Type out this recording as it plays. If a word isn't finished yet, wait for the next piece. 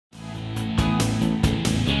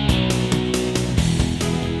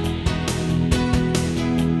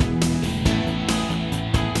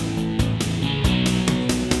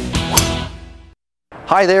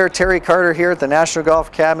Hi there, Terry Carter here at the National Golf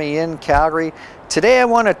Academy in Calgary. Today I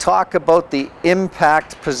want to talk about the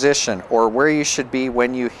impact position, or where you should be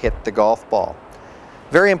when you hit the golf ball.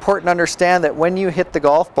 Very important to understand that when you hit the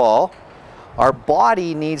golf ball, our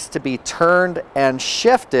body needs to be turned and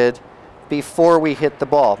shifted before we hit the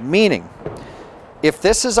ball. Meaning, if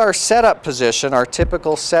this is our setup position, our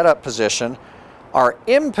typical setup position, our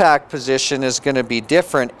impact position is going to be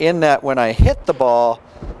different in that when I hit the ball,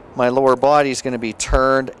 my lower body is going to be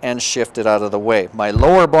turned and shifted out of the way. My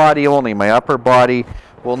lower body only, my upper body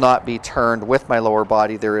will not be turned with my lower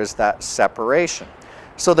body. There is that separation.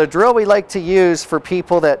 So the drill we like to use for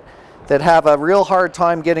people that have a real hard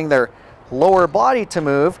time getting their lower body to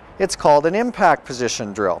move, it's called an impact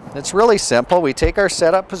position drill. It's really simple. We take our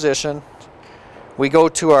setup position, we go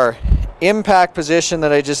to our impact position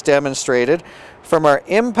that I just demonstrated. From our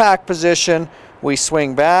impact position, we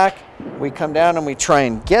swing back, we come down, and we try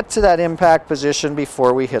and get to that impact position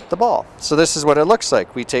before we hit the ball. So this is what it looks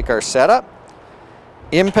like. We take our setup,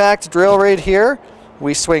 impact drill right here,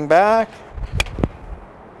 we swing back,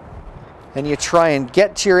 and you try and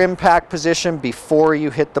get to your impact position before you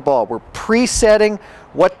hit the ball. We're presetting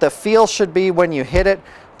what the feel should be when you hit it.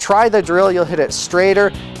 Try the drill, you'll hit it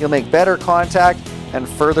straighter, you'll make better contact, and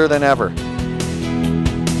further than ever.